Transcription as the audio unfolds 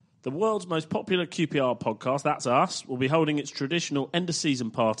The world's most popular QPR podcast, that's us, will be holding its traditional end-of-season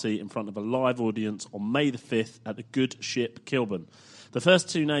party in front of a live audience on May the 5th at the Good Ship, Kilburn. The first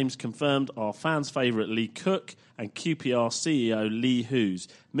two names confirmed are fans' favourite Lee Cook and QPR CEO Lee Hoos,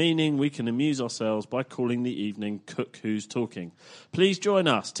 meaning we can amuse ourselves by calling the evening Cook Who's Talking. Please join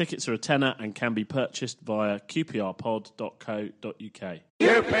us. Tickets are a tenner and can be purchased via qprpod.co.uk.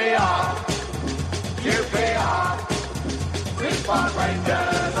 QPR, QPR. Response Rangers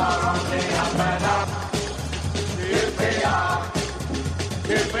are on the up and up. QPR,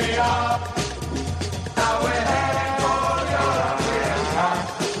 QPR. Now we're heading for European Cup.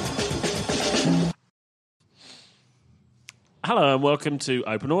 Hello and welcome to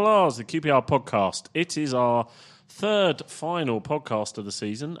Open All R's, the QPR podcast. It is our third final podcast of the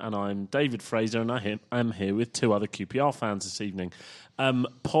season, and I'm David Fraser, and I am here with two other QPR fans this evening.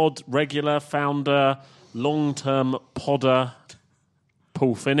 Pod regular, founder, long-term podder,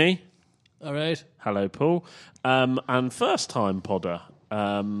 Paul Finney. All right. Hello, Paul. And first-time podder,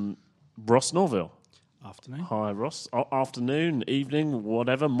 Ross Norville. Afternoon. Hi, Ross. Afternoon, evening,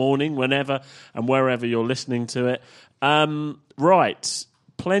 whatever, morning, whenever and wherever you're listening to it. Right.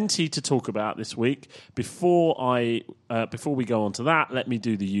 Plenty to talk about this week. Before we go on to that, let me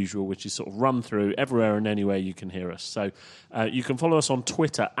do the usual, which is sort of run through everywhere and anywhere you can hear us. So you can follow us on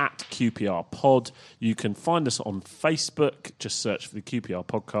Twitter at QPR Pod. You can find us on Facebook. Just search for the QPR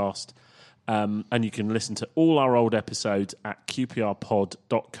Podcast. And you can listen to all our old episodes at qprpod.co.uk.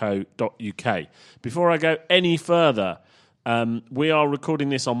 Before I go any further, we are recording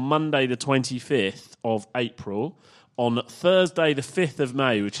this on Monday the 25th of April. On Thursday, the 5th of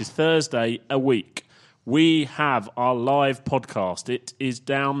May, which is Thursday a week, we have our live podcast. It is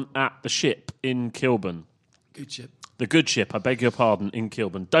down at the Ship in Kilburn. Good Ship. The Good Ship, I beg your pardon, in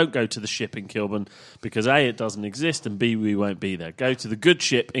Kilburn. Don't go to the Ship in Kilburn because A, it doesn't exist, and B, we won't be there. Go to the Good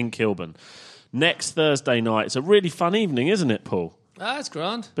Ship in Kilburn. Next Thursday night, it's a really fun evening, isn't it, Paul? That's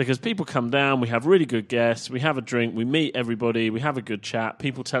grand. Because people come down, we have really good guests, we have a drink, we meet everybody, we have a good chat.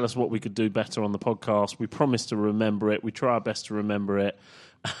 People tell us what we could do better on the podcast. We promise to remember it. We try our best to remember it.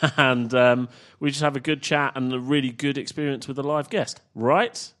 And we just have a good chat and a really good experience with a live guest,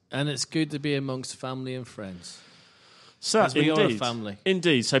 right? And it's good to be amongst family and friends. So, As we indeed, are a family.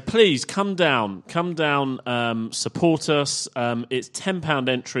 Indeed. So please come down, support us. It's £10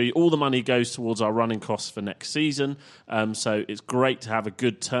 entry. All the money goes towards our running costs for next season. So it's great to have a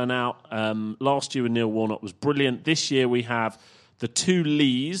good turnout. Last year with Neil Warnock was brilliant. This year we have the two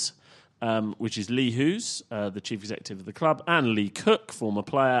Lees, which is Lee Hoos, the chief executive of the club, and Lee Cook, former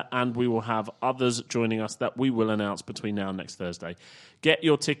player, and we will have others joining us that we will announce between now and next Thursday. Get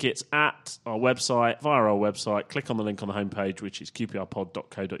your tickets at our website, via our website. Click on the link on the homepage, which is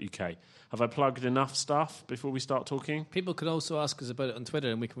qprpod.co.uk. Have I plugged enough stuff before we start talking? People can also ask us about it on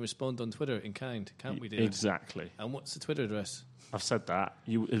Twitter, and we can respond on Twitter in kind, can't we, David? Exactly. And what's the Twitter address? I've said that.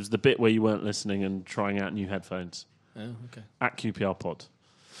 It was the bit where you weren't listening and trying out new headphones. Oh, okay. At QPRpod.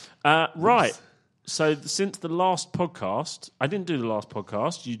 Right. So since the last podcast, I didn't do the last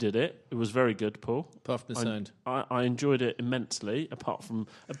podcast. You did it. It was very good, Paul. Apart from the sound. I enjoyed it immensely, apart from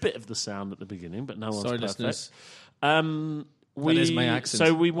a bit of the sound at the beginning, but no one's Sorry, perfect. listeners. That is my accent.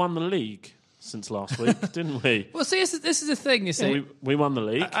 So we won the league since last week, didn't we? Well, see, this is the thing, you see. We won the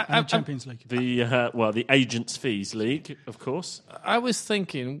league. And Champions League. The Agents' Fees League, of course. I was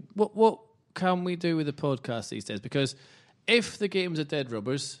thinking, what can we do with the podcast these days? Because if the games are dead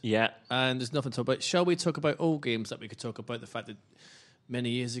rubbers, and there's nothing to talk about, shall we talk about old games that we could talk about? The fact that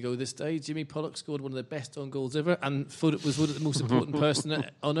many years ago this day, Jimmy Pollock scored one of the best own goals ever and was voted the most important person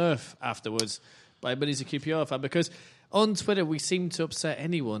on earth afterwards by many a QPR fan. Because on Twitter, we seem to upset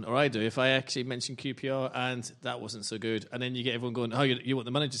anyone, or I do, if I actually mention QPR and that wasn't so good. And then you get everyone going, oh, you want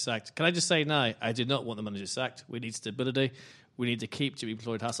the manager sacked. Can I just say now, I did not want the manager sacked. We need stability. We need to keep Jimmy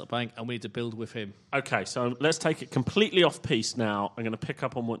Floyd-Hasselbank, and we need to build with him. Okay, so let's take it completely off piece now. I'm going to pick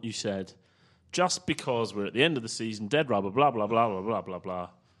up on what you said. Just because we're at the end of the season, dead rubber, blah, blah, blah, blah, blah, blah, blah.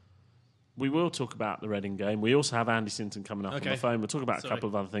 We will talk about the Reading game. We also have Andy Sinton coming up on the phone. We'll talk about a couple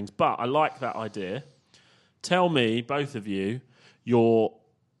of other things. But I like that idea. Tell me, both of you, your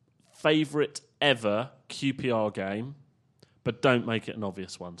favourite ever QPR game, but don't make it an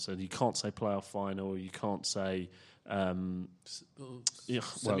obvious one. So you can't say playoff final, you can't say... none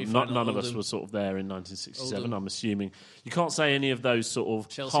of us were sort of there in 1967, Oldham. I'm assuming. You can't say any of those sort of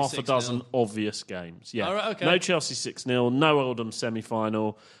Chelsea half a 6-0. dozen obvious games. Yeah. All right, okay. No Chelsea 6-0, no Oldham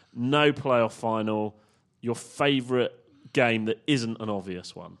semi-final, no playoff final. Your favourite game that isn't an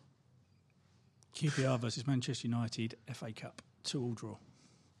obvious one? QPR versus Manchester United, FA Cup, 2-2 draw.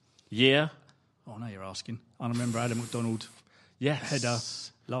 Yeah. Oh, now you're asking. I remember Adam McDonald header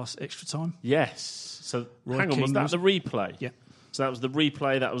last extra time. Yes. So Roy hang on, King was that the replay? Yeah. So that was the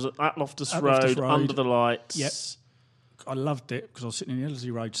replay. That was at Loftus At Road, Loftus Road. under the lights. Yep. I loved it because I was sitting in the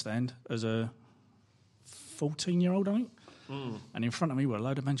Ellerslie Road stand as a 14-year-old, I think. And in front of me were a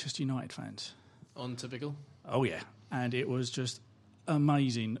load of Manchester United fans. On typical. Oh, yeah. And it was just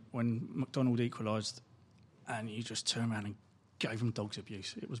amazing when McDonald equalised and you just turned around and gave them dogs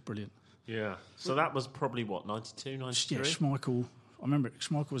abuse. It was brilliant. Yeah. So that was probably, 92, 93? Yeah, Schmeichel. I remember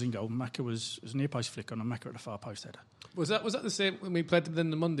Schmeichel was in goal. Macca was a near post flick on and Macca at the far post header. Was that the same when we played them then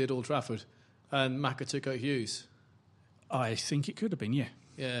the Monday at Old Trafford and Macca took out Hughes? I think it could have been, yeah.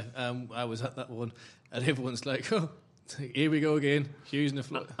 Yeah, I was at that one and everyone's like, oh, here we go again, Hughes in the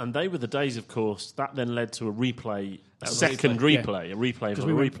floor. And they were the days, of course, that then led to a replay, a replay of a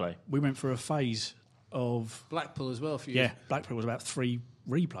replay. We went through a phase of... Blackpool as well for you. Yeah, Blackpool was about 3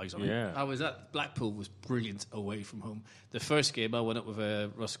 replays, I think. Yeah. I was at Blackpool, was brilliant away from home. The first game I went up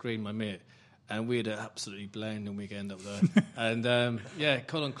with Ross Green, my mate, and we had an absolutely blinding weekend up there. And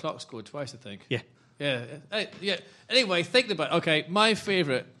Colin Clark scored twice, I think. Yeah. Yeah. Anyway, thinking about my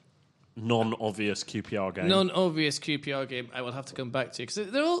favourite non-obvious QPR game. I will have to come back to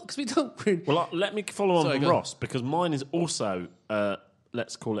because we don't win. Well, let me follow on from Ross because mine is also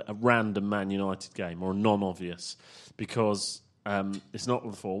let's call it a random Man United game or a non-obvious because it's not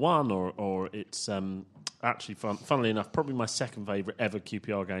the 4-1 or it's actually funnily enough probably my second favourite ever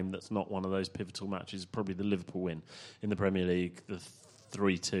QPR game that's not one of those pivotal matches is probably the Liverpool win in the Premier League, the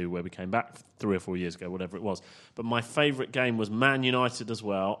 3-2 where we came back 3 or 4 years ago, whatever it was. But my favourite game was Man United as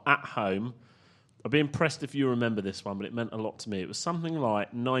well, at home. I'd be impressed if you remember this one, but it meant a lot to me. It was something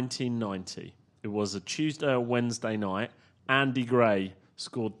like 1990. It was a Tuesday or Wednesday night. Andy Gray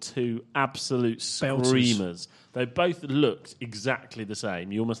scored 2 absolute screamers. They both looked exactly the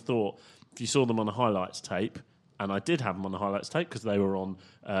same. You almost thought, if you saw them on a highlights tape, and I did have them on the highlights tape because they were on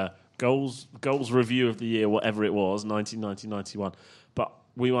goals review of the year, whatever it was, 1990-91. But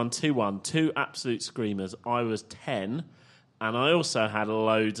we won 2-1, 2 absolute screamers. I was 10, and I also had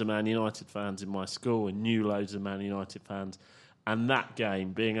loads of Man United fans in my school and knew loads of Man United fans. And that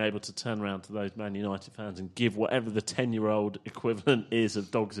game, being able to turn around to those Man United fans and give whatever the 10-year-old equivalent is of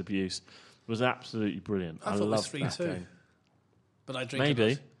dogs abuse was absolutely brilliant. I loved that game. But I drink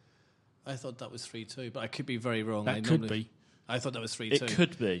Maybe. I thought that was 3-2, but I could be very wrong. That could be. I thought that was 3-2. It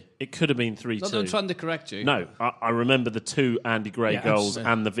could be. It could have been 3-2. I'm trying to correct you. No, I remember the 2 Andy Gray goals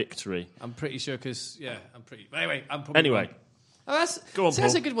and the victory. I'm pretty sure because, I'm pretty... Anyway, I'm probably wrong. Go on, Paul.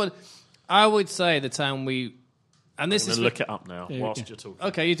 That's a good one. I would say the time we... And this I'm going to look it up now whilst you're talking.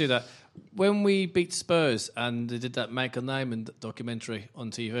 Okay, you do that. When we beat Spurs and they did that Michael Nyman documentary on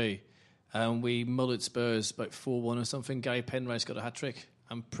TV, and we mullered Spurs about 4-1 or something, Gary Penrice got a hat-trick.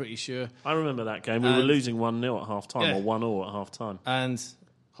 I'm pretty sure. I remember that game. We were losing 1-0 at half-time or 1-0 at half-time. And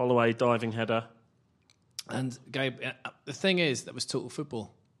Holloway diving header. And Gabe, the thing is, that was total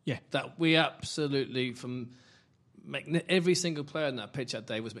football. Yeah. That we absolutely, every single player on that pitch that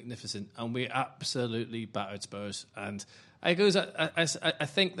day was magnificent, and we absolutely battered Spurs. And I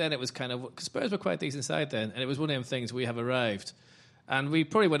think then it was kind of, because Spurs were quite a decent side then, and it was one of them things, we have arrived. And we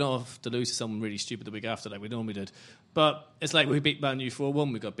probably went off to lose to someone really stupid the week after, like we normally did. But it's like we beat Man U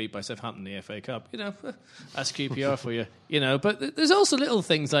 4-1, we got beat by Southampton in the FA Cup. That's QPR for you. But there's also little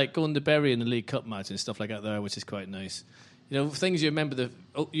things like going to Bury in the League Cup match and stuff like that there, which is quite nice. Things you remember, the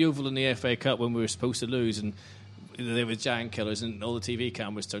Yeovil in the FA Cup when we were supposed to lose, and there were giant killers, and all the TV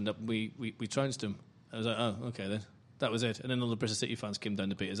cameras turned up, and we trounced them. I was like, oh, okay then. That was it. And then all the Bristol City fans came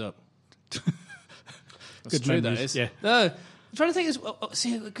down to beat us up. That's good true, memories, that is. yeah. No, I'm trying to think,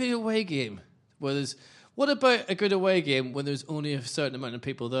 see, a good away game where there's... What about a good away game when there's only a certain amount of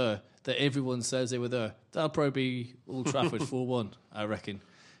people there that everyone says they were there? That'll probably be Old Trafford 4-1, I reckon.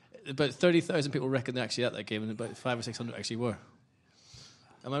 About 30,000 people reckon they're actually at that game, and about 500 or 600 actually were.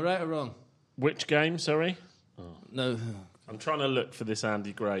 Am I right or wrong? Which game, sorry? No. I'm trying to look for this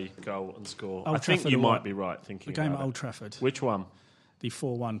Andy Gray goal and score. Old I think Trafford you or might what? be right thinking The game about at it. Old Trafford. Which one? The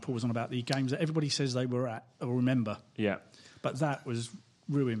 4-1. Paul was on about the games that everybody says they were at or remember. Yeah. But that was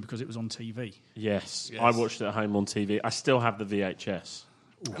ruined because it was on TV. Yes. I watched it at home on TV. I still have the VHS.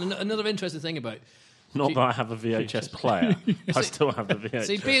 And another interesting thing about... Not that I have a VHS player. I still have the VHS.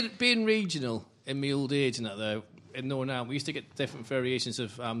 See, being regional in my old age and that though, in Northern Ireland, we used to get different variations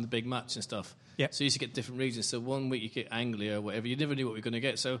of the big match and stuff. Yeah. So you used to get different regions. So one week you get Anglia or whatever. You never knew what we were going to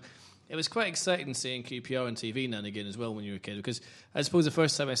get. So it was quite exciting seeing QPR on TV now and again as well when you were a kid. Because I suppose the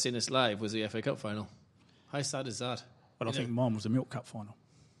first time I seen this live was the FA Cup final. How sad is that? But I think mine was the Milk Cup final.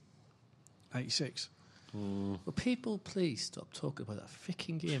 86. Well, people, please stop talking about that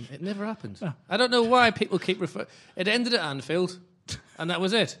freaking game. It never happened. I don't know why people keep referring. It ended at Anfield, and that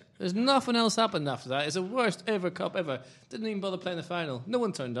was it. There's nothing else happened after that. It's the worst ever cup ever. Didn't even bother playing the final. No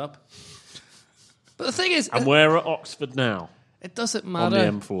one turned up. But the thing is... And we're at Oxford now. It doesn't matter.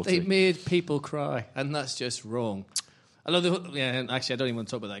 On the M40. They made people cry, and that's just wrong. Actually, I don't even want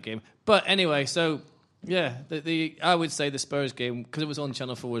to talk about that game. But anyway, so... Yeah, I would say the Spurs game, because it was on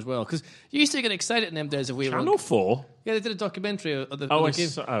Channel 4 as well. Because you used to get excited in them days if we were Channel 4? Yeah, they did a documentary of the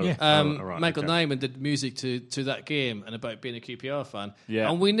game. Right, Michael okay. Nyman did music to that game and about being a QPR fan. Yeah.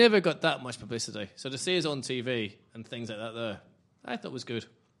 And we never got that much publicity. So to see us on TV and things like that there, I thought was good.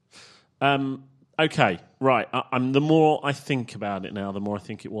 Okay, right. The more I think about it now, the more I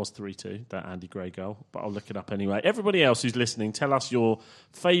think it was 3-2, that Andy Gray goal. But I'll look it up anyway. Everybody else who's listening, tell us your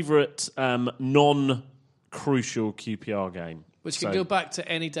favourite non-crucial QPR game. Which can go back to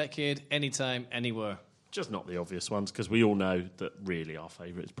any decade, anytime, anywhere. Just not the obvious ones, because we all know that really our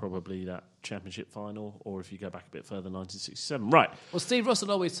favourite is probably that Championship final, or if you go back a bit further, 1967. Right. Well, Steve Russell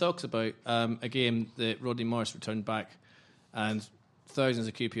always talks about a game that Rodney Morris returned back, and thousands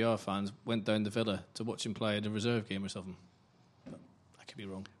of QPR fans went down the Villa to watch him play in a reserve game or something. But I could be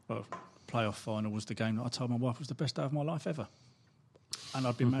wrong. Well, playoff final was the game that I told my wife was the best day of my life ever. And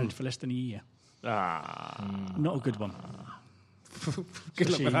I'd been married for less than a year. Not a good one. Good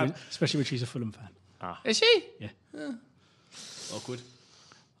luck with that. Especially when she's a Fulham fan. Is she? Yeah. Awkward.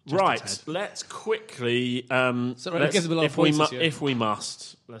 Right, let's quickly... if we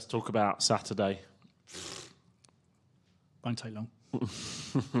must, let's talk about Saturday. Won't take long.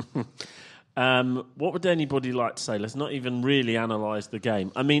 What would anybody like to say? Let's not even really analyse the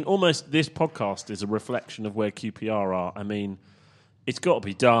game. I mean, almost this podcast is a reflection of where QPR are. I mean, it's got to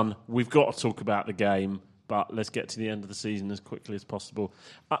be done. We've got to talk about the game, but let's get to the end of the season as quickly as possible.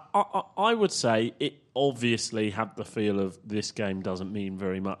 I would say it obviously had the feel of this game doesn't mean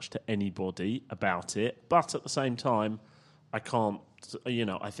very much to anybody about it, but at the same time, I can't.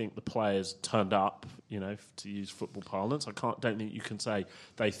 I think the players turned up, to use football parlance. Don't think you can say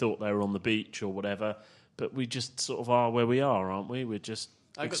they thought they were on the beach or whatever, but we just sort of are where we are, aren't we? We're just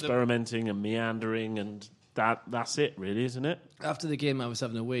experimenting and meandering, and that's it, really, isn't it? After the game, I was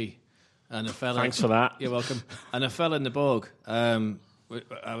having a wee, and a fella... Thanks for that. You're welcome. And a fella in the bog, I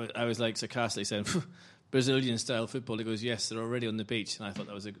was like sarcastically saying, Brazilian-style football. He goes, yes, they're already on the beach, and I thought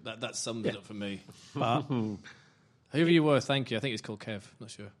that summed it up for me. But... Whoever you were, thank you. I think it's called Kev. Not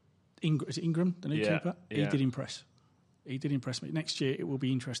sure. Is it Ingram, the new keeper? Yeah. He did impress. He did impress me. Next year, it will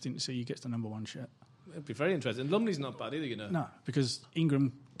be interesting to see who gets the number 1 shirt. It'd be very interesting. Lumley's not bad either, No, because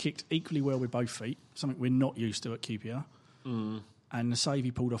Ingram kicked equally well with both feet, something we're not used to at QPR. And the save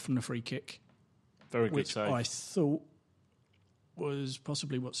he pulled off from the free kick, very good which save. I thought was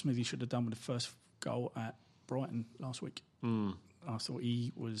possibly what Smithy should have done with the first goal at Brighton last week. I thought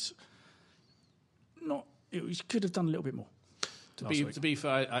he was not... He could have done a little bit more. To be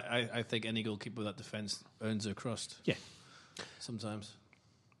fair, I think any goalkeeper with that defence earns their crust. Yeah. Sometimes.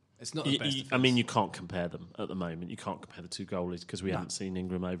 It's not the best defence. I mean, you can't compare them at the moment. You can't compare the two goalies because we haven't seen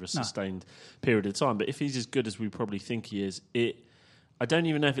Ingram over a sustained period of time. But if he's as good as we probably think he is, I don't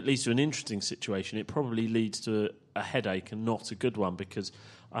even know if it leads to an interesting situation. It probably leads to a headache and not a good one, because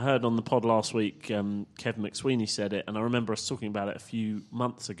I heard on the pod last week, Kevin McSweeney said it, and I remember us talking about it a few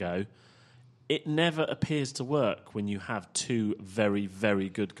months ago. It never appears to work when you have two very, very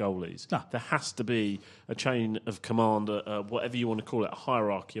good goalies. No. There has to be a chain of command, whatever you want to call it, a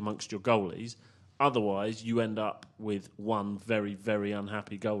hierarchy amongst your goalies. Otherwise, you end up with one very, very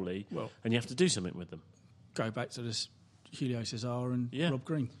unhappy goalie, and you have to do something with them. Go back to this Julio Cesar and Rob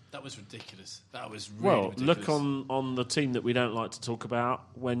Green. That was ridiculous. That was really ridiculous. Look on the team that we don't like to talk about.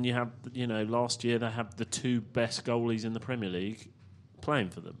 When you have, last year they had the two best goalies in the Premier League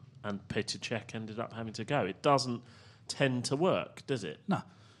playing for them. And Petr Cech ended up having to go. It doesn't tend to work, does it? No.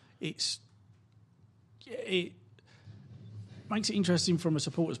 It makes it interesting from a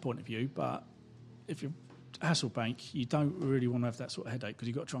supporter's point of view, but if you're Hasselbank, you don't really want to have that sort of headache, because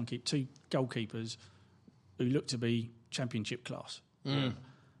you've got to try and keep two goalkeepers who look to be championship class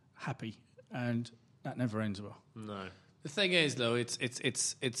happy, and that never ends well. No. The thing is, though, it's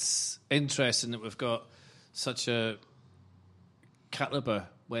interesting that we've got such a calibre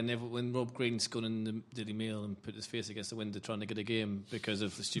when Rob Green's gone in the Daily Mail and put his face against the window trying to get a game because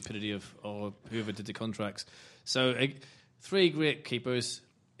of the stupidity of whoever did the contracts. So 3 great keepers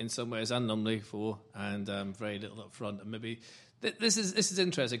in some ways, and Lumley 4, and very little up front. And maybe this is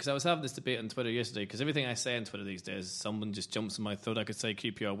interesting, because I was having this debate on Twitter yesterday, because everything I say on Twitter these days, someone just jumps in my throat. I could say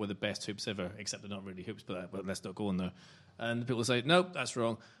QPR were the best hoops ever, except they're not really hoops, but let's not go on there. And people say, nope, that's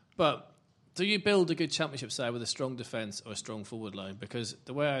wrong. But do you build a good championship side with a strong defence or a strong forward line? Because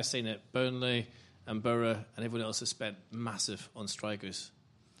the way I've seen it, Burnley and Borough and everyone else has spent massive on strikers.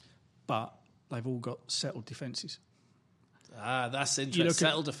 But they've all got settled defences. That's interesting.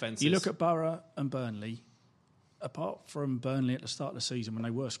 Settled defences. You look at Borough and Burnley, apart from Burnley at the start of the season when they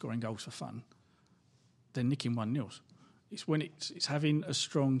were scoring goals for fun, they're nicking 1-0. It's when it's having a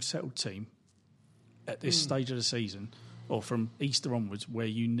strong, settled team at this stage of the season, or from Easter onwards, where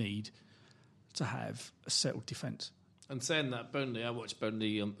you need to have a settled defence. And saying that, Burnley, I watched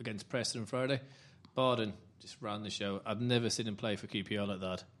Burnley against Preston on Friday. Barden just ran the show. I've never seen him play for QPR like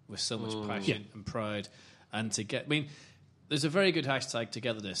that, with so much passion and pride. And there's a very good hashtag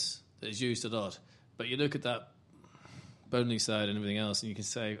togetherness that is used a lot. But you look at that Burnley side and everything else, and you can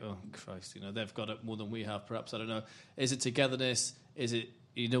say, oh, Christ, they've got it more than we have, perhaps. I don't know. Is it togetherness? Is it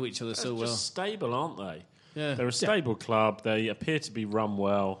you know each other so well? They're just stable, aren't they? Yeah. They're a stable club. They appear to be run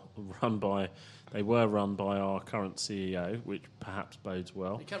well, They were run by our current CEO, which perhaps bodes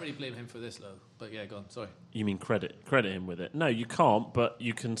well. You can't really blame him for this, though. But yeah, go on. Sorry. You mean credit him with it? No, you can't. But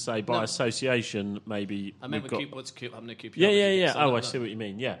you can say by association, maybe. I meant what's happening to QPR. Yeah. I see what you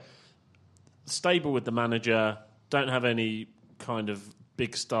mean. Yeah, stable with the manager. Don't have any kind of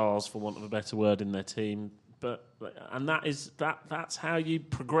big stars, for want of a better word, in their team. And that's how you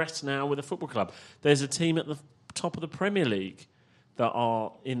progress now with a football club. There's a team at the top of the Premier League that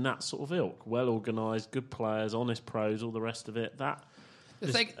are in that sort of ilk, well organised, good players, honest pros, all the rest of it. That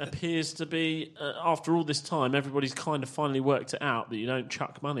appears to be, after all this time, everybody's kind of finally worked it out that you don't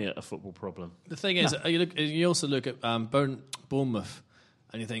chuck money at a football problem. The thing is, you also look at Bournemouth,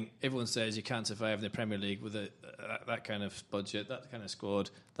 and you think everyone says you can't survive in the Premier League with that kind of budget, that kind of squad,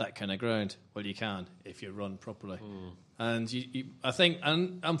 that kind of ground. Well, you can if you run properly. And I think,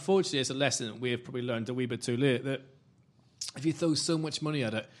 and unfortunately, it's a lesson that we have probably learned a wee bit too late, that if you throw so much money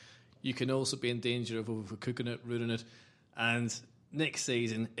at it, you can also be in danger of overcooking it, ruining it. And next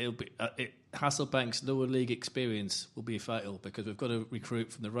season, it'll be Hasselbank's lower league experience will be vital, because we've got to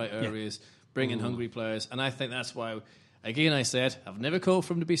recruit from the right areas, bring in hungry players, and I think that's why. Again, I said I've never called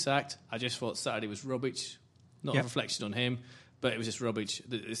for him to be sacked. I just thought Saturday was rubbish, not a reflection on him, but it was just rubbish.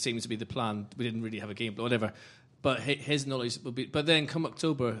 It seems to be the plan. We didn't really have a game, but whatever. But his knowledge will be. But then come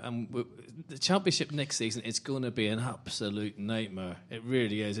October, and the championship next season, it's going to be an absolute nightmare. It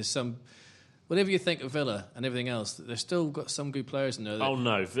really is. There's some. Whatever you think of Villa and everything else, they've still got some good players in there. Oh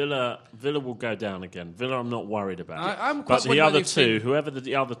no, Villa will go down again. Villa, I'm not worried about. But the other two, whoever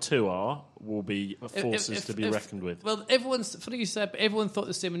the other two are, will be forces to be reckoned with. Well, everyone's funny you said, but everyone thought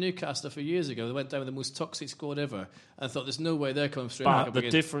the same of Newcastle a few years ago. They went down with the most toxic squad ever, and thought there's no way they're coming through. But the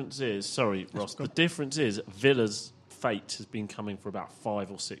difference is, sorry, Ross, the difference is Villa's fate has been coming for about 5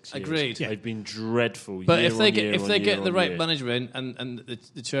 or 6 years. Agreed. Yeah. They've been dreadful. But if they get the right manager in, and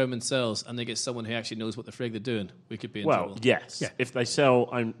the chairman sells, and they get someone who actually knows what the frig they're doing, we could be in trouble. Well, yes. Yeah. If they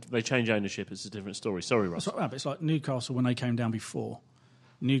they change ownership, it's a different story. Sorry, Ross. That's right, but it's like Newcastle when they came down before.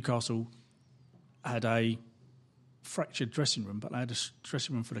 Newcastle had a fractured dressing room, but they had a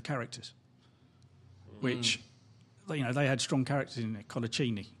dressing room for the characters, which they had strong characters in there.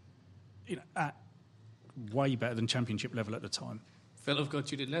 Colaccini, at way better than Championship level at the time. Villa have got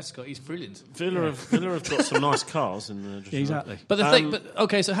Julian Lescott. He's brilliant. Villa have got some nice cars in there. Yeah, exactly. But the thing,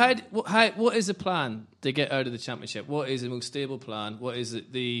 so what is the plan to get out of the Championship? What is the most stable plan? What is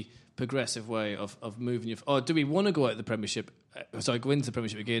the progressive way of moving you? Or do we want to go out of the Premiership? Go into the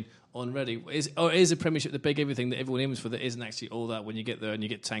Premiership again on ready? Is the Premiership the big everything that everyone aims for that isn't actually all that when you get there and you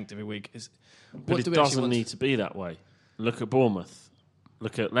get tanked every week? But it doesn't need to be that way. Look at Bournemouth.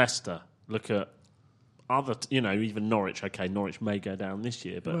 Look at Leicester. Look at other, even Norwich. Okay, Norwich may go down this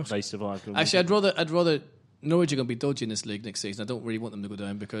year, but they survived. Actually, I'd rather Norwich are going to be dodgy in this league next season. I don't really want them to go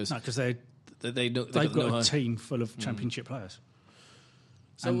down because they've got a team full of Championship players.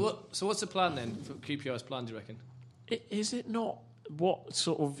 So what's the plan then for QPR's plan? Do you reckon? Is it not what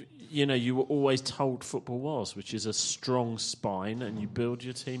sort of you were always told football was, which is a strong spine and you build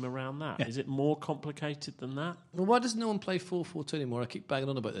your team around that? Yeah. Is it more complicated than that? Well, why does no one play 4-4-2 anymore? I keep banging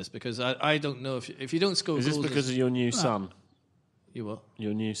on about this because I don't know if you don't score goals. Is this because of your new son? You what?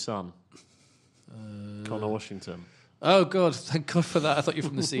 Your new son, Connor Washington. Oh God! Thank God for that. I thought you were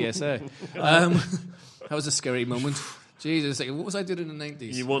from the CSA. That was a scary moment. Jesus, what was I doing in the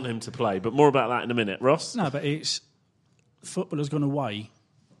 90s? You want him to play, but more about that in a minute, Ross. No, but football has gone away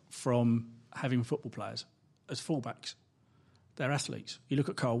from having football players as fullbacks. They're athletes. You look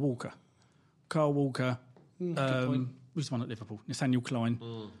at Carl Walker. Who's the one at Liverpool? Nathaniel Klein.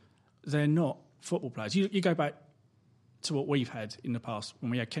 They're not football players. You go back to what we've had in the past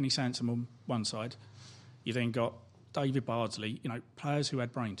when we had Kenny Sansom on one side. You then got David Bardsley. Players who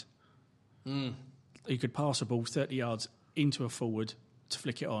had brains. He could pass a ball 30 yards into a forward to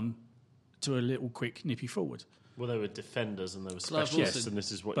flick it on to a little quick nippy forward. Well, they were defenders and they were Clive specialists, Wilson. and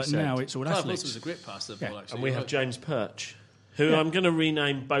this is what But you said. now it's all Clive athletes. Wilson was a great passer, the ball, actually. And we have James Perch, who I'm going to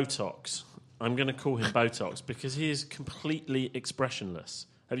rename Botox. I'm going to call him Botox because he is completely expressionless.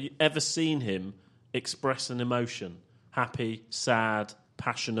 Have you ever seen him express an emotion? Happy, sad,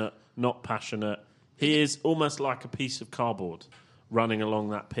 passionate, not passionate. He is almost like a piece of cardboard running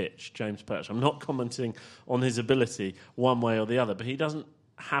along that pitch, James Perch. I'm not commenting on his ability one way or the other, but he doesn't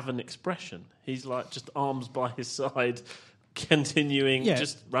have an expression. He's like just arms by his side, continuing,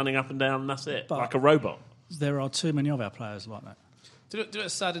 just running up and down, and that's it, But like a robot. There are too many of our players like that. Do you know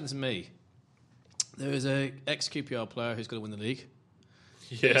what saddens me? There is a ex-QPR player who's going to win the league.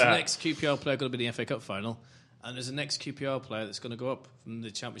 Yeah. There's an ex-QPR player going to be in the FA Cup final, and there's an ex-QPR player that's going to go up from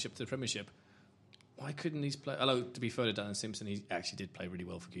the Championship to the Premiership. Why couldn't these play? Although, to be fair to Dan Simpson, he actually did play really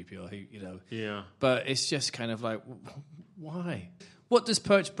well for QPR. Yeah. But it's just kind of like, why? What does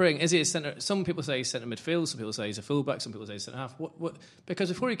Perch bring? Is he a centre? Some people say he's centre midfield. Some people say he's a fullback. Some people say he's centre half. What? Because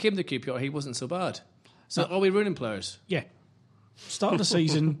before he came to QPR, he wasn't so bad. So are we ruining players? Yeah. Start of the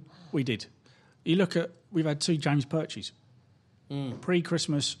season, we did. You look at, we've had 2 James Perches.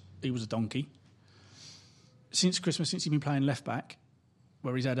 Pre-Christmas, he was a donkey. Since Christmas, since he's been playing left back,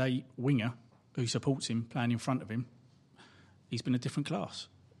 where he's had a winger who supports him playing in front of him, he's been a different class.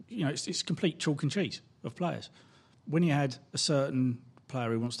 You know, it's complete chalk and cheese of players. When he had a certain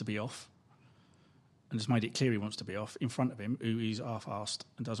player who wants to be off, and has made it clear he wants to be off, in front of him, who is half-arsed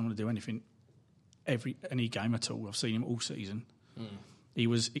and doesn't want to do anything any game at all. I've seen him all season. He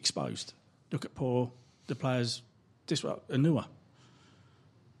was exposed. Look at the players, Anua.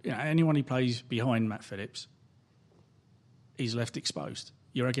 You know, anyone who plays behind Matt Phillips, he's left exposed.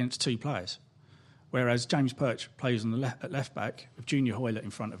 You're against 2 players. Whereas James Perch plays on the left back with Junior Hoylett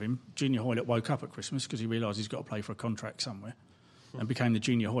in front of him. Junior Hoylett woke up at Christmas because he realised he's got to play for a contract somewhere and became the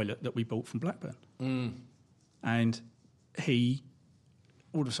Junior Hoylett that we bought from Blackburn. And he,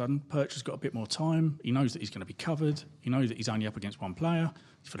 all of a sudden, Perch has got a bit more time. He knows that he's going to be covered. He knows that he's only up against one player.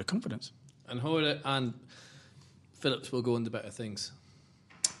 He's full of confidence. And Hoylett and Phillips will go into better things,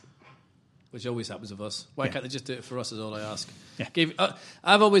 which always happens with us. Why can't they just do it for us, is all I ask. Yeah.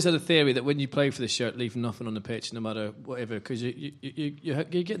 I've always had a theory that when you play for the shirt, leave nothing on the pitch, no matter whatever, because you're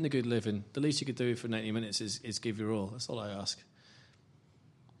getting a good living. The least you could do for 90 minutes is give your all. That's all I ask.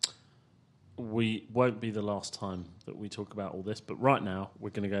 We won't be the last time that we talk about all this, but right now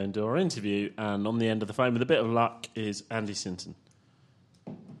we're going to go and do our interview, and on the end of the phone, with a bit of luck, is Andy Sinton.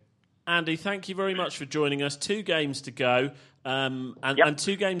 Andy, thank you very much for joining us. 2 games to go, and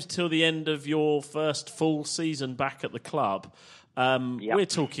 2 games till the end of your first full season back at the club.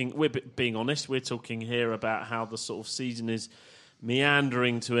 We're being honest, we're talking here about how the sort of season is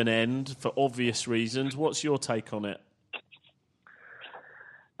meandering to an end for obvious reasons. What's your take on it?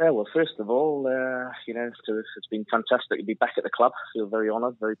 Well, first of all, it's been fantastic to be back at the club. I feel very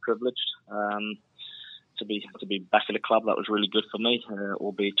honoured, very privileged. To be back at the club, that was really good for me,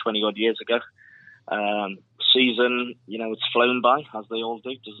 albeit 20 odd years ago. Season, it's flown by, as they all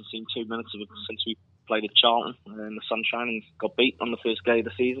do. Doesn't seem 2 minutes of it since we played at Charlton in the sunshine and got beat on the first day of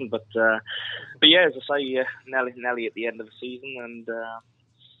the season. But yeah, as I say, nearly at the end of the season, and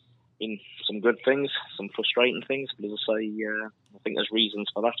been some good things, some frustrating things. But as I say, I think there's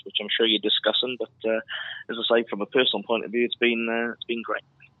reasons for that, which I'm sure you're discussing. But as I say, from a personal point of view, it's been great.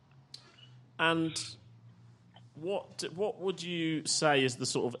 And what would you say is the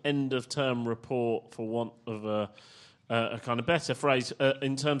sort of end of term report, for want of a kind of better phrase,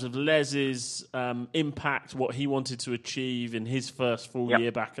 in terms of Les's impact, what he wanted to achieve in his first full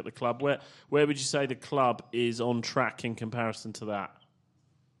year back at the club? Where would you say the club is on track in comparison to that?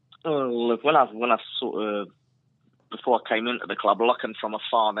 Look, when I sort of, before I came into the club, looking from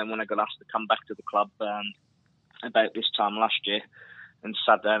afar, then when I got asked to come back to the club about this time last year, and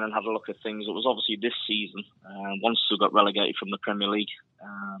sat down and had a look at things, it was obviously this season, once we got relegated from the Premier League,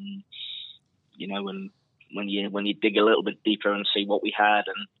 when you dig a little bit deeper and see what we had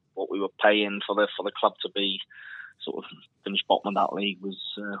and what we were paying for the club to be sort of finish bottom of that league was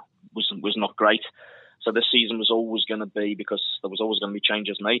not great. So this season was always going to be, because there was always going to be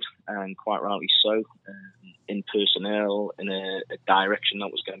changes made, and quite rightly so, in personnel, in a direction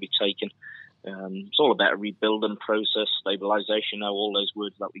that was going to be taken. It's all about a rebuilding process, stabilisation, all those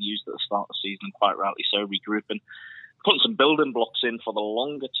words that we used at the start of the season, and quite rightly so, regrouping, putting some building blocks in for the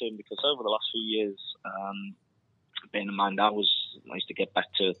longer term, because over the last few years, bearing in mind I used to get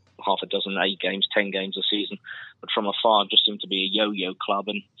back to half a dozen, 8 games, 10 games a season, but from afar it just seemed to be a yo-yo club,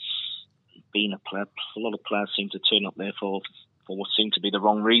 and being a player, a lot of players seem to turn up there for for what seemed to be the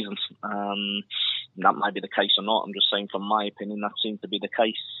wrong reasons. That might be the case or not. I'm just saying, from my opinion, that seemed to be the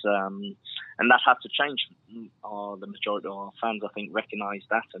case, and that had to change. The majority of our fans, I think, recognised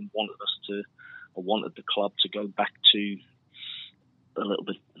that and wanted the club to go back to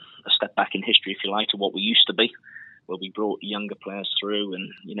a step back in history, if you like, to what we used to be, where we brought younger players through,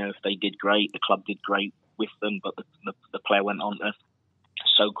 and if they did great, the club did great with them, but the player went on to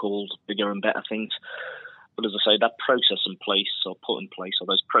so-called bigger and better things. But as I say, that process in place, or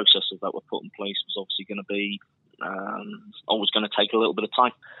those processes that were put in place, was obviously going to be always going to take a little bit of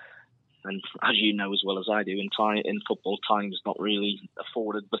time. And as you know as well as I do, in football, time is not really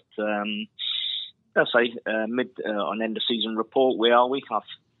afforded. But let's say on end of season report, where are we?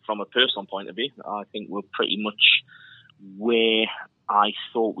 From a personal point of view, I think we're pretty much where I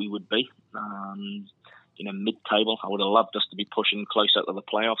thought we would be. Mid-table. I would have loved us to be pushing closer to the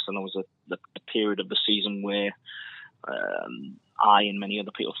playoffs, and there was a period of the season where I and many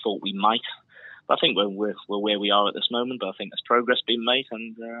other people thought we might. But I think we're where we are at this moment. But I think there's progress being made,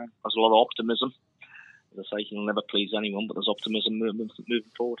 and there's a lot of optimism. As I say, you'll never please anyone, but there's optimism moving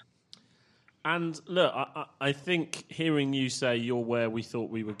forward. And look, I think hearing you say you're where we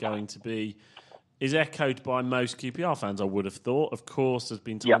thought we were going to be is echoed by most QPR fans, I would have thought. Of course, there's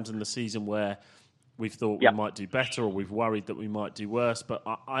been times in the season where we've thought we might do better, or we've worried that we might do worse. But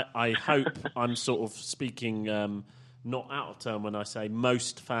I hope I'm sort of speaking not out of turn when I say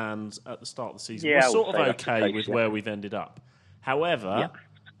most fans at the start of the season were sort of okay with where we've ended up. However,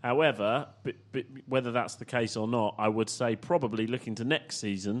 whether that's the case or not, I would say probably looking to next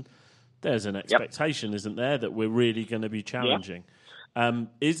season, there's an expectation, isn't there, that we're really going to be challenging.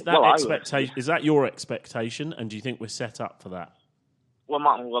 Is that your expectation, and do you think we're set up for that? Well,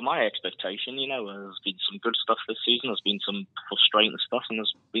 my expectation, there's been some good stuff this season. There's been some frustrating stuff, and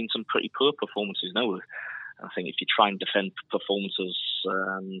there's been some pretty poor performances. I think if you try and defend performances,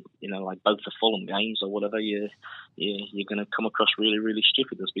 like both the Fulham games or whatever, you're going to come across really, really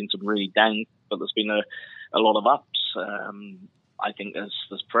stupid. There's been some really down, but there's been a lot of ups. I think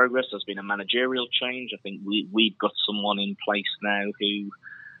there's progress. There's been a managerial change. I think we've got someone in place now who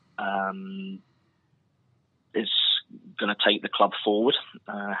is going to take the club forward.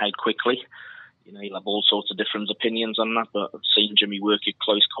 How quickly? You'll have all sorts of different opinions on that, but I've seen Jimmy work at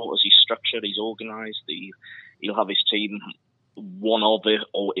close quarters. He's structured, he's organised. He'll have his team one of it,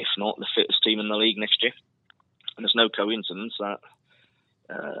 or if not, the fittest team in the league next year. And there's no coincidence that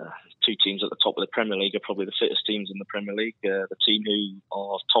two teams at the top of the Premier League are probably the fittest teams in the Premier League. The team who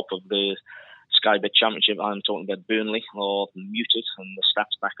are top of the Sky Bet Championship, I'm talking about Burnley, are muted, and the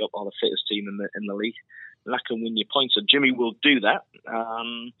stats back up, are the fittest team in the league. And that can win you points. So Jimmy will do that.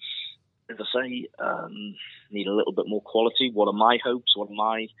 As I say, need a little bit more quality. What are my hopes? What are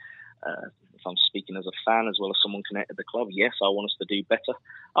my, if I'm speaking as a fan as well as someone connected to the club, yes, I want us to do better.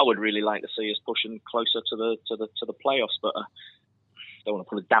 I would really like to see us pushing closer to the playoffs, but I don't want to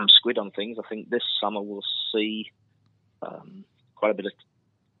put a damn squid on things. I think this summer we'll see quite a bit of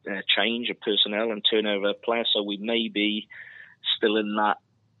change of personnel and turnover of players, so we may be still in that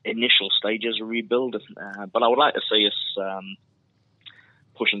initial stages of rebuild. But I would like to see us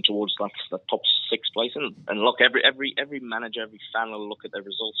pushing towards the top 6 place. And look, every manager, every fan will look at their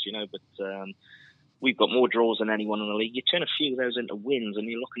results, but we've got more draws than anyone in the league. You turn a few of those into wins and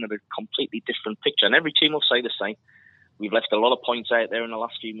you're looking at a completely different picture. And every team will say the same. We've left a lot of points out there in the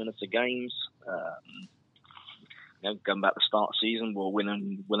last few minutes of games. Going back to the start of the season, we'll win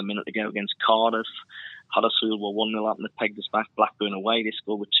a minute to go against Cardiff. Huddersfield were 1-0 up and they pegged us back. Blackburn away, they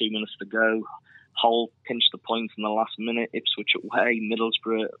scored with 2 minutes to go. Hull pinched the points in the last minute. Ipswich away,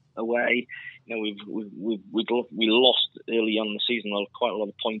 Middlesbrough away. We lost early on in the season quite a lot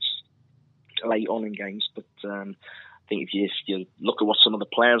of points late on in games. But I think if you look at what some of the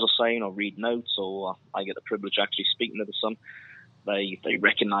players are saying, or read notes, or I get the privilege of actually speaking to some, they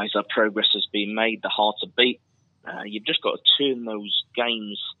recognise that progress has been made. The hearts are beat. You've just got to turn those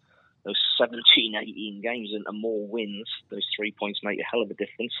games, those 17, 18 games, into more wins. Those 3 points make a hell of a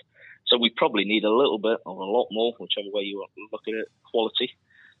difference. So we probably need a little bit, or a lot more, whichever way you look at it, quality,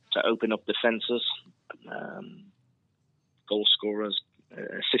 to open up defences, goal scorers,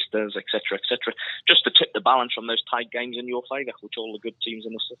 assisters, etc., just to tip the balance on those tight games in your favour, which all the good teams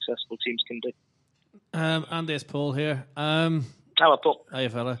and the successful teams can do. Andy, it's Paul here. Hello, Paul. Hiya,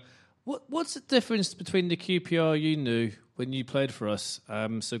 fella. What's the difference between the QPR you knew when you played for us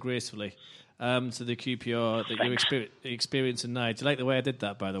so gracefully to the QPR that you're experiencing now? Do you like the way I did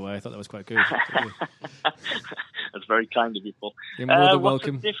that, by the way? I thought that was quite good. That's very kind of you, Paul. You're more than what's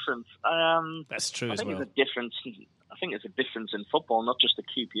welcome. The difference? That's true as well. I think it's a difference in football, not just the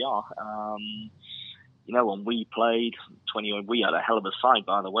QPR. when we played, we had a hell of a side,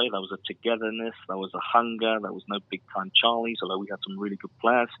 by the way. There was a togetherness, there was a hunger, there was no big-time Charlies, although we had some really good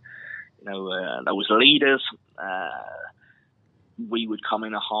players. There was leaders. We would come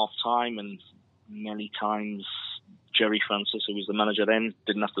in at half-time, and many times Jerry Francis, who was the manager then,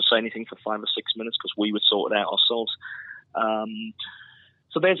 didn't have to say anything for 5 or 6 minutes because we would sort it out ourselves.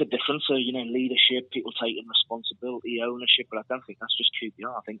 So there's a difference. So, leadership, people taking responsibility, ownership, but I don't think that's just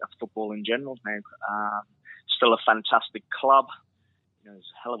QPR. I think that's football in general now. Still a fantastic club. There's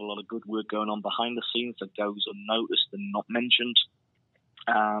a hell of a lot of good work going on behind the scenes that goes unnoticed and not mentioned.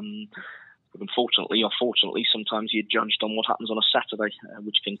 But unfortunately or fortunately, sometimes you're judged on what happens on a Saturday,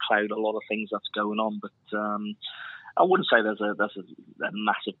 which can cloud a lot of things that's going on. But I wouldn't say there's a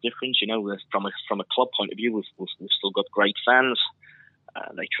massive difference. From a club point of view, we've still got great fans.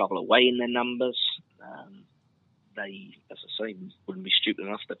 They travel away in their numbers. They, as I say, wouldn't be stupid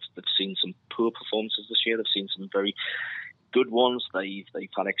enough. They've seen some poor performances this year. They've seen some very good ones. They've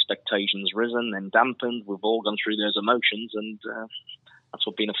had expectations risen, then dampened. We've all gone through those emotions, and that's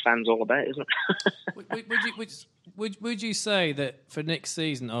what being a fan's all about, isn't it? Would you say that for next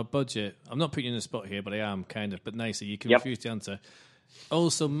season, our budget, I'm not putting you in the spot here, but I am kind of, but nicer, you can refuse to answer,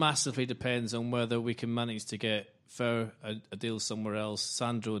 also massively depends on whether we can manage to get Fer a deal somewhere else,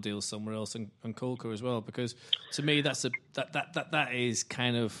 Sandro a deal somewhere else, and Kolker as well, because to me that is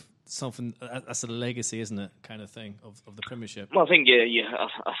kind of something, that's a legacy, isn't it, kind of thing of the Premiership. Well, I think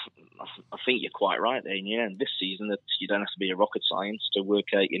I think you're quite right there. Yeah, this season that you don't have to be a rocket science to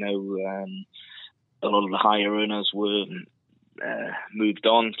work out. A lot of the higher earners were moved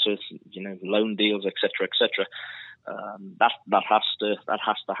on to loan deals, etc., etc. That has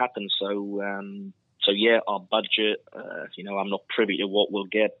to happen. So yeah, our budget. I'm not privy to what we'll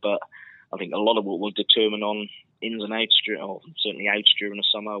get, but I think a lot of what will determine on ins and outs, or certainly outs during the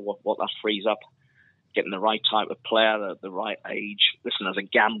summer, what that frees up. Getting the right type of player at the right age. Listen, there's a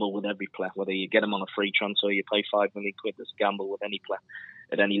gamble with every player. Whether you get them on a free transfer, you pay £5 million. There's a gamble with any player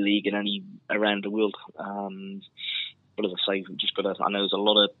at any league and any around the world. But as I say, we've just got to. I know there's a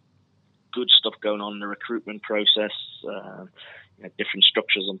lot of good stuff going on in the recruitment process. Different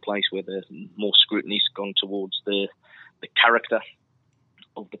structures in place where there's more scrutiny's gone towards the character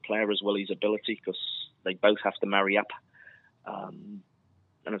of the player as well as his ability, because they both have to marry up.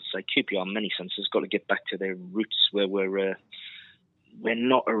 And as I say, QPR in many senses has got to get back to their roots, where we're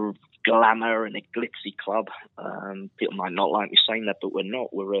not a glamour and a glitzy club. People might not like me saying that, but we're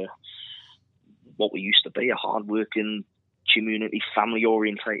not. We're what we used to be, a hard-working, community,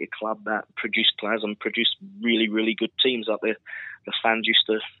 family-orientated club that produced players and produced really, really good teams out there. The fans used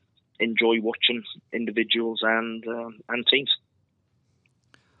to enjoy watching individuals and teams.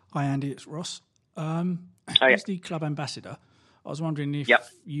 Hi, Andy. It's Ross. As the club ambassador, I was wondering if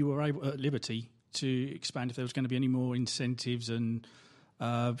you were able at liberty to expand if there was going to be any more incentives and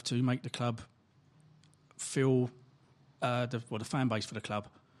to make the club feel the fan base for the club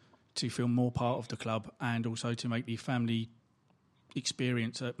to feel more part of the club, and also to make the family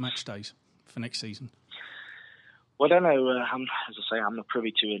experience at match days for next season. Well, I don't know. As I say, I'm not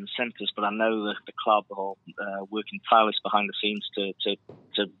privy to incentives, but I know that the club are working tireless behind the scenes to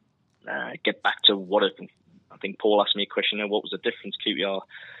get back to what I think Paul asked me a question there. What was the difference? QPR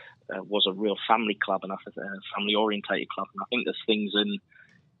was a real family club and a family orientated club, and I think there's things in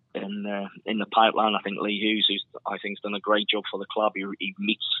the pipeline. I think Lee Hughes, I think's done a great job for the club. He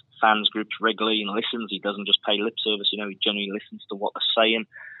meets fans groups regularly and listens. He doesn't just pay lip service. He generally listens to what they're saying,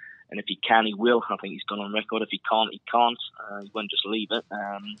 and if he can, he will. I think he's gone on record. If he can't, he can't. He won't just leave it.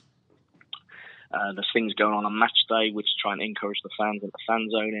 There's things going on match day which try and encourage the fans in the fan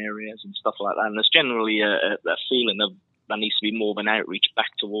zone areas and stuff like that. And there's generally a feeling of there needs to be more of an outreach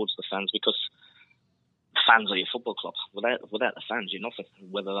back towards the fans, because fans are your football club. Without the fans, you're nothing.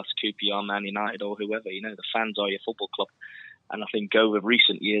 Whether that's QPR, Man United, or whoever, the fans are your football club. And I think over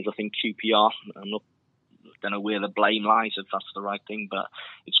recent years, I think QPR, I don't know where the blame lies, if that's the right thing, but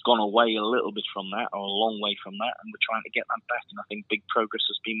it's gone away a little bit from that, or a long way from that, and we're trying to get that back. And I think big progress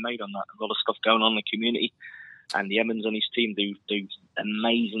has been made on that. A lot of stuff going on in the community, and the Emmons and his team do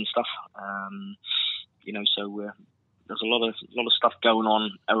amazing stuff. So there's a lot of stuff going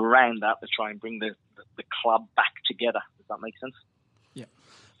on around that to try and bring the club back together. Does that make sense? Yeah.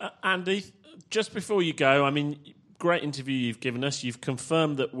 Andy, just before you go, great interview you've given us. You've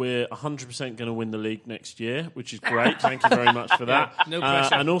confirmed that we're 100% going to win the league next year, which is great. Thank you very much for that. No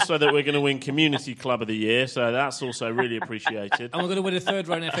pressure. And also that we're going to win Community Club of the Year, so that's also really appreciated. And we're going to win a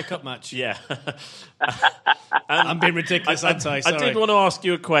third-round FA Cup match. Yeah. I'm being ridiculous, aren't I? Sorry. I did want to ask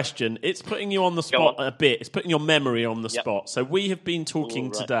you a question. It's putting you on the spot a bit. It's putting your memory on the spot. So we have been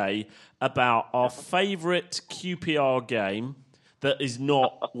talking today about our favourite QPR game that is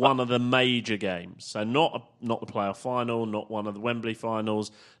not one of the major games. So not the playoff final, not one of the Wembley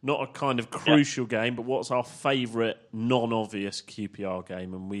finals, not a kind of crucial game, but what's our favourite non-obvious QPR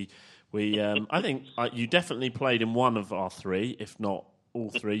game? And we I think you definitely played in one of our three, if not all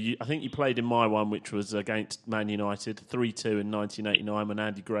three. I think you played in my one, which was against Man United, 3-2 in 1989 when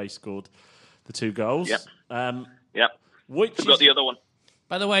Andy Gray scored the 2 goals. Yep. Which Who got the other one?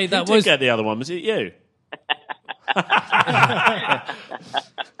 By the way, Who did get the other one? Was it you?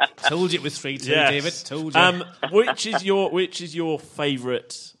 Told you it was 3-2, Yes. David. Told you. Which is your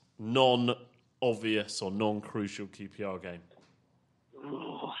favourite non-obvious or non-crucial QPR game?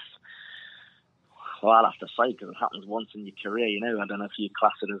 Well, I'll have to say, because it happens once in your career, I don't know if you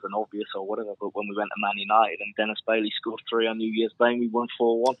class it as an obvious or whatever, but when we went to Man United and Dennis Bailey scored 3 on New Year's Day, we won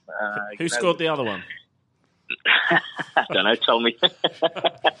 4-1. Who scored the other one? I don't know, tell me.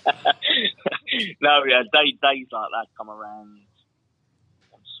 No, days like that come around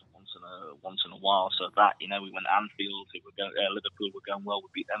once in a while. So that, we went to Anfield, Liverpool were going well, we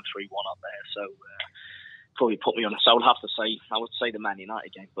beat them 3-1 up there. So probably put me on so I would say the Man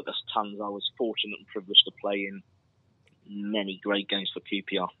United game, but there's tons. I was fortunate and privileged to play in many great games for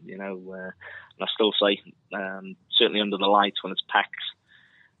QPR, and I still say, certainly under the lights when it's packed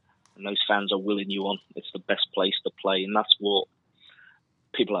and those fans are willing you on, it's the best place to play, and that's what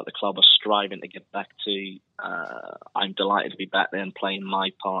people at the club are striving to get back to. I'm delighted to be back there and playing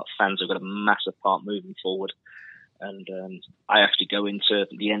my part. Fans have got a massive part moving forward. And I actually go into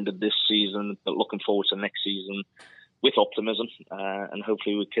the end of this season, but looking forward to next season with optimism, and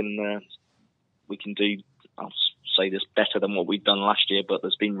hopefully we can do, I'll say this, better than what we've done last year. But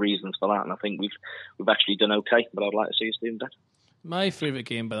there's been reasons for that, and I think we've actually done okay. But I'd like to see us doing better. My favourite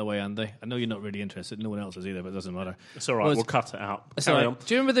game, by the way, Andy, I know you're not really interested, no one else is either, but it doesn't matter. It's all right, we'll cut it out. Carry on.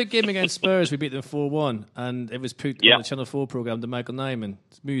 Do you remember the game against Spurs? We beat them 4-1, and it was put on the Channel 4 programme, the Michael Nyman's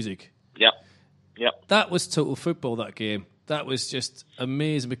music. Yep. That was total football, that game. That was just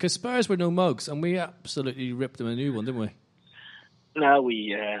amazing, because Spurs were no mugs, and we absolutely ripped them a new one, didn't we? No,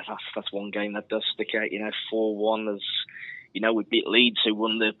 that's one game that does stick out. 4-1 is, we beat Leeds, who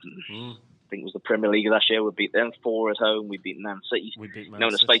won the, I think it was the Premier League last year. We beat them 4 at home. We beat Man City. In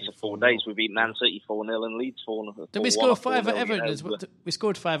the space of 4 days, we beat Man City 4-0 and Leeds 4-0. Did we score 5 at Everton as well? We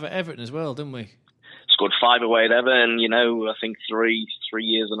scored 5 at Everton as well, didn't we? Scored 5 away at Everton, I think 3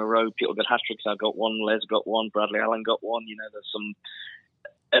 years in a row. People got hat-tricks. I got 1, Les got 1, Bradley Allen got 1. There's some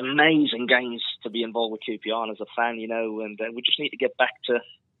amazing games to be involved with QPR as a fan, and we just need to get back to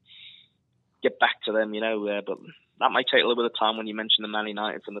them, but that might take a little bit of time when you mention the Man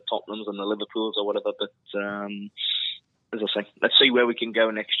United and the Tottenhams and the Liverpools or whatever, but as I say, let's see where we can go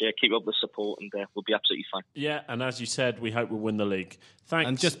next year. Keep up the support, and we'll be absolutely fine. Yeah, and as you said, we hope we'll win the league. Thanks.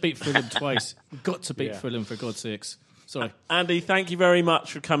 And just beat Fulham twice. We've got to beat Fulham, for God's sakes. Sorry. Andy, thank you very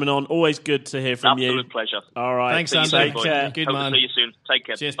much for coming on. Always good to hear from you. Absolute pleasure. All right. Thanks, Andy. Take care. Good Hope man. to see you soon. Take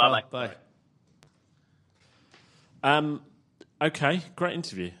care. Cheers, Bye-bye. Bye. Okay, great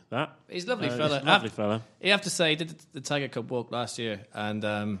interview, that. He's a lovely fella. He's a lovely fella. You have to say, he did the Tiger Cup walk last year,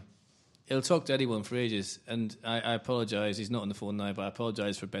 and he'll talk to anyone for ages. And I apologise, he's not on the phone now, but I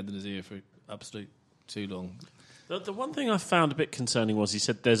apologise for bending his ear for absolute too long. The one thing I found a bit concerning was he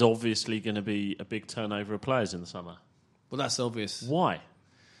said there's obviously going to be a big turnover of players in the summer. Well, that's obvious. Why?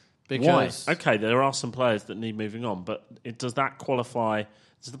 Because Why? Okay, there are some players that need moving on, but does that qualify?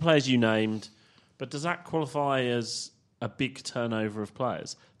 Does the players you named, but does that qualify as a big turnover of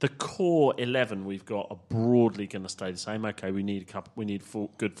players? The core 11 we've got are broadly going to stay the same. Okay, we need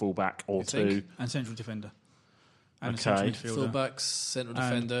good fullback or two, and central defender. And okay, a central midfielder. fullbacks, central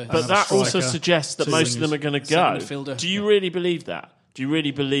defender. But that striker, also suggests that most of them are going to go. midfielder. Do you really believe that? Do you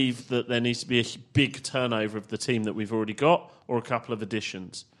really believe that there needs to be a big turnover of the team that we've already got, or a couple of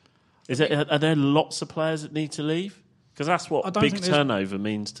additions? Are there lots of players that need to leave? Because that's what big turnover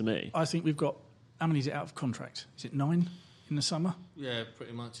means to me. I think we've got, how many is it out of contract? Is it 9 in the summer? Yeah,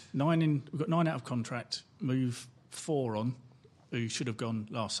 pretty much. We've got 9 out of contract. Move 4 on, who should have gone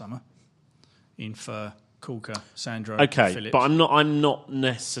last summer, in for Corker, Sandro, Phillips. But I'm not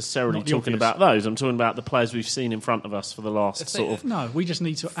necessarily talking about those. I'm talking about the players we've seen in front of us for the last No, we just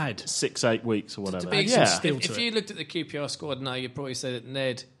need to add 6-8 weeks or whatever. Yeah. If you looked at the QPR squad now, you'd probably say that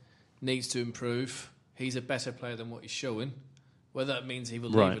Ned needs to improve. he's a better player than what he's showing. Whether that means he will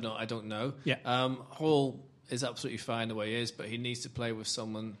leave or not, I don't know. Yeah. Hall is absolutely fine the way he is, but he needs to play with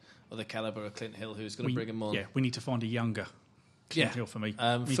someone of the calibre of Clint Hill who's going to bring him on. Yeah, we need to find a younger Clint Hill for me.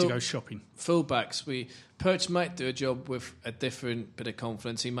 We need to go shopping. Fullbacks, Perch might do a job with a different bit of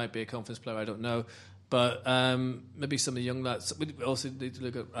confidence. He might be a confidence player, I don't know. But maybe some of the young lads. We also need to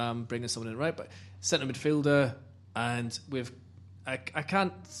look at bringing someone in right. But centre midfielder, and I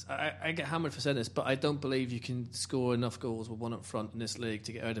get hammered for saying this, but I don't believe you can score enough goals with one up front in this league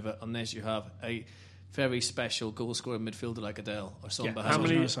to get out of it unless you have a very special goal-scoring midfielder like Adele or someone behind.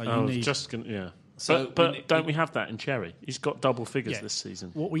 How many? So but don't we have that in Cherry? He's got double figures this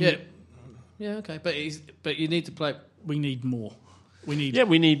season. What we okay, but you need to play. We need more. We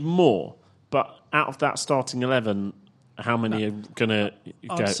need more. But out of that starting 11, how many are going to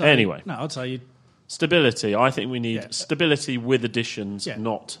go? Anyway, I'd say stability. I think we need stability with additions,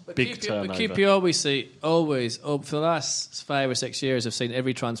 not big turnover. But QPR, we see always for the last 5 or 6 years, I've seen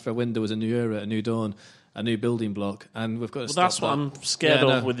every transfer window as a new era, a new dawn, a new building block, and we've got to stop that's what I'm scared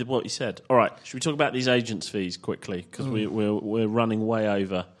of with what you said. All right, should we talk about these agents' fees quickly? Because we're running way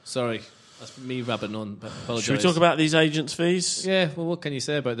over. Sorry. That's me rabbiting on, but apologise. Should we talk about these agents' fees? Yeah, well, what can you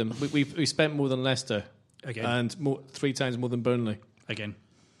say about them? We spent more than Leicester. Again. And 3 times more than Burnley. Again.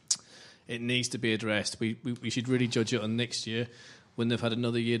 It needs to be addressed. We should really judge it on next year when they've had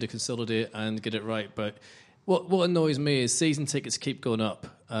another year to consolidate and get it right. But what annoys me is season tickets keep going up.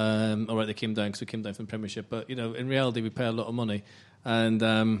 All right, they came down because we came down from the Premiership. But, in reality, we pay a lot of money.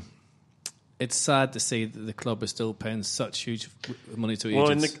 And it's sad to see that the club is still paying such huge money to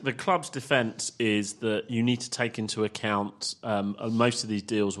agents. Well, the club's defence is that you need to take into account most of these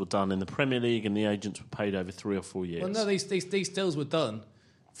deals were done in the Premier League and the agents were paid over 3 or 4 years. Well, no, these deals were done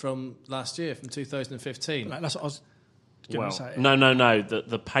from last year, from 2015. That's what I was going to say. No.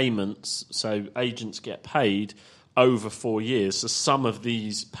 The payments, so agents get paid over 4 years. So some of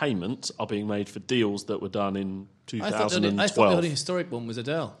these payments are being made for deals that were done in 2012. I thought the only historic one was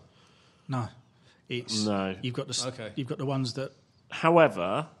Adele. No, You've got the ones that.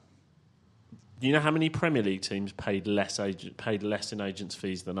 However, do you know how many Premier League teams paid less in agents'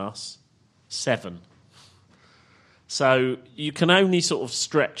 fees than us? 7. So you can only sort of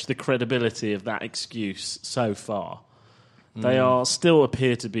stretch the credibility of that excuse so far. They still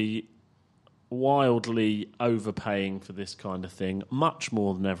appear to be wildly overpaying for this kind of thing, much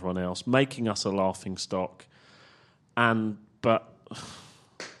more than everyone else, making us a laughing stock. But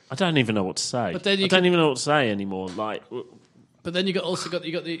I don't even know what to say. But then I don't even know what to say anymore. But then you got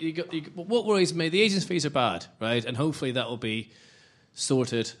what worries me. The agents' fees are bad, right? And hopefully that will be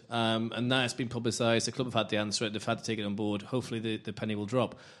sorted. And now it's been publicised. The club have had the answer. They've had to take it on board. Hopefully the penny will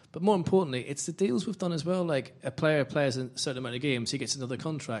drop. But more importantly, it's the deals we've done as well. Like a player plays a certain amount of games, he gets another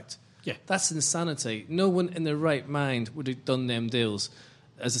contract. Yeah, that's insanity. No one in their right mind would have done them deals.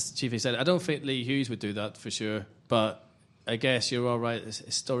 As the chief said, I don't think Lee Hughes would do that for sure. But I guess you're all right. It's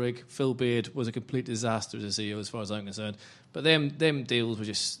historic. Phil Beard was a complete disaster as a CEO, as far as I'm concerned. But them deals were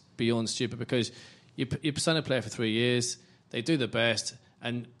just beyond stupid because you sign a player for 3 years, they do their best,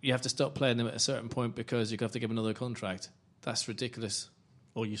 and you have to stop playing them at a certain point because you have to give them another contract. That's ridiculous.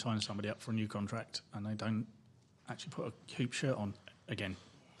 Or you sign somebody up for a new contract and they don't actually put a hoop shirt on again.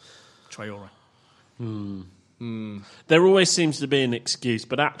 Traore. There always seems to be an excuse,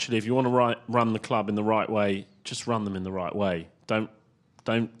 but actually, if you want to run the club in the right way, just run them in the right way. Don't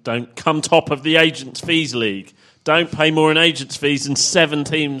come top of the agents' fees league. Don't pay more in agents' fees than 7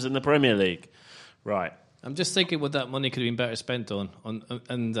 teams in the Premier League. Right. I'm just thinking what that money could have been better spent on.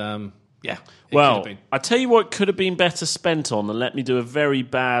 Well, I tell you what could have been better spent on, and let me do a very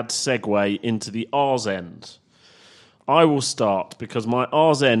bad segue into the R's end. I will start because my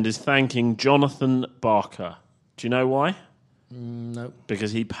R's end is thanking Jonathan Barker. Do you know why? No.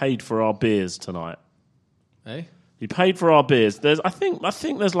 Because he paid for our beers tonight. Eh? He paid for our beers. I think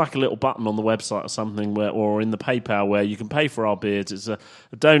there's like a little button on the website or something or in the PayPal where you can pay for our beers. It's a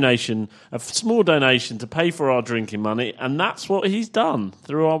donation, a small donation to pay for our drinking money, and that's what he's done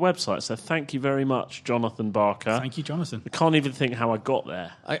through our website. So thank you very much, Jonathan Barker. Thank you, Jonathan. I can't even think how I got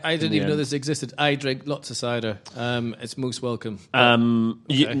there. I didn't even know this existed. I drink lots of cider. It's most welcome.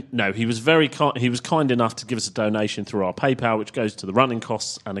 Okay. No, he was very he was kind enough to give us a donation through our PayPal, which goes to the running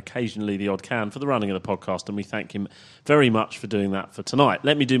costs and occasionally the odd can for the running of the podcast, and we thank him very much for doing that for tonight.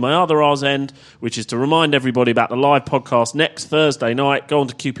 Let me do my other R's end, which is to remind everybody about the live podcast next Thursday night. Go on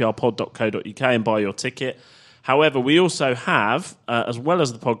to qprpod.co.uk and buy your ticket. However, we also have, as well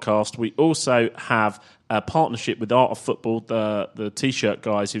as the podcast, we also have a partnership with Art of Football, the T-shirt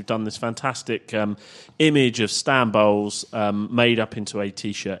guys who've done this fantastic image of Stan Bowles made up into a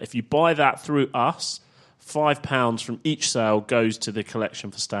T-shirt. If you buy that through us, £5 from each sale goes to the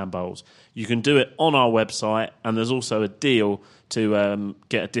collection for Stan Bowles. You can do it on our website, and there's also a deal to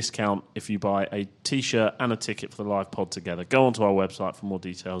get a discount if you buy a T-shirt and a ticket for the live pod together. Go onto our website for more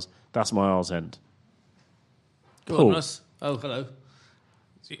details. That's my R's End. Go on, Russ. Oh, hello.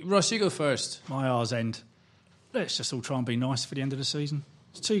 Russ, you go first. My R's End. Let's just all try and be nice for the end of the season.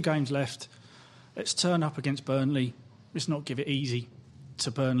 There's 2 games left. Let's turn up against Burnley. Let's not give it easy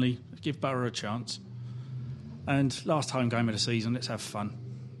to Burnley. Give Borough a chance. And last home game of the season, let's have fun.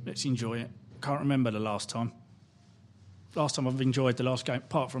 Let's enjoy it. Can't remember the last time. Last time I've enjoyed the last game,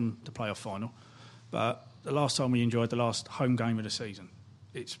 apart from the playoff final, but the last time we enjoyed the last home game of the season.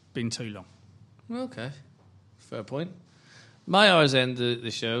 It's been too long. Okay, fair point. My R's End of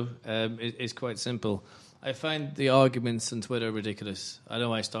the show is quite simple. I find the arguments on Twitter ridiculous. I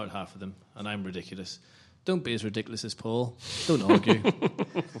know I start half of them, and I'm ridiculous. Don't be as ridiculous as Paul. Don't argue.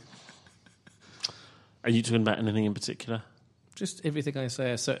 Are you talking about anything in particular? Just everything I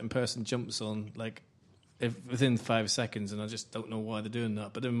say, a certain person jumps on within 5 seconds, and I just don't know why they're doing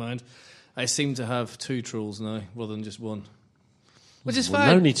that. But never mind. I seem to have 2 trolls now rather than just 1, which is fine.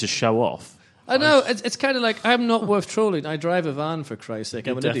 No need to show off. I know, it's kind of like, I'm not worth trolling. I drive a van, for Christ's sake.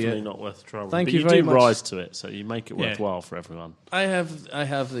 I'm an idiot. Definitely not worth trolling. Thank you very do much. rise to it, so you make it worthwhile for everyone. I have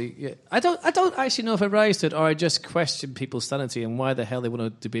the... Yeah. I don't actually know if I rise to it, or I just question people's sanity and why the hell they want to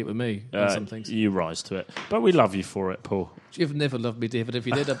debate with me on some things. You rise to it. But we love you for it, Paul. You've never loved me, David. If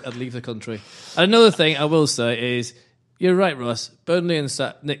you did, I'd leave the country. And another thing I will say is, you're right, Ross. Burnley on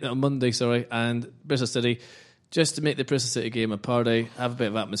Monday, and Bristol City, just to make the Bristol City game a party, have a bit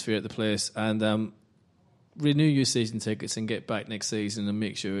of atmosphere at the place, and renew your season tickets and get back next season and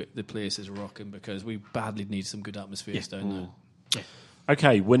make sure the place is rocking, because we badly need some good atmospheres down there. Yeah.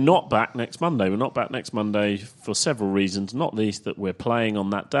 Okay, we're not back next Monday. We're not back next Monday for several reasons, not least that we're playing on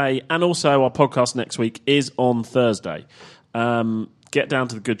that day, and also our podcast next week is on Thursday. Get down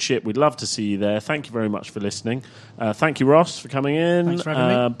to the good ship. We'd love to see you there. Thank you very much for listening. Thank you, Ross, for coming in. Thanks for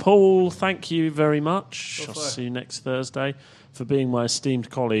having me. Paul, thank you very much. I'll see you next Thursday, for being my esteemed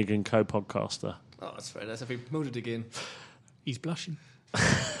colleague and co-podcaster. Oh, that's very nice. I've been promoted again. He's blushing.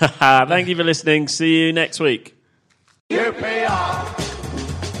 Thank you for listening. See you next week. QPR,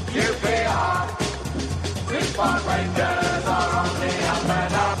 Richmond Rangers are on the up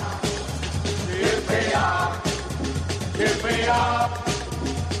and up. QPR,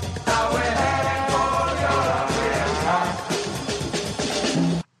 now we're heading for European Cup.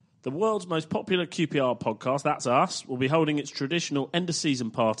 The world's most popular QPR podcast, that's us, will be holding its traditional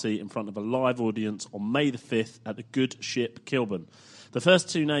end-of-season party in front of a live audience on May the 5th at the Good Ship, Kilburn. The first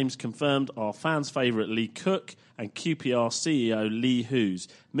 2 names confirmed are fans' favourite Lee Cook and QPR CEO Lee Hoos,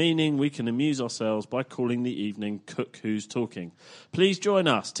 meaning we can amuse ourselves by calling the evening Cook Who's Talking. Please join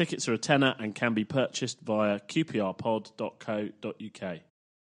us. Tickets are a tenner and can be purchased via qprpod.co.uk.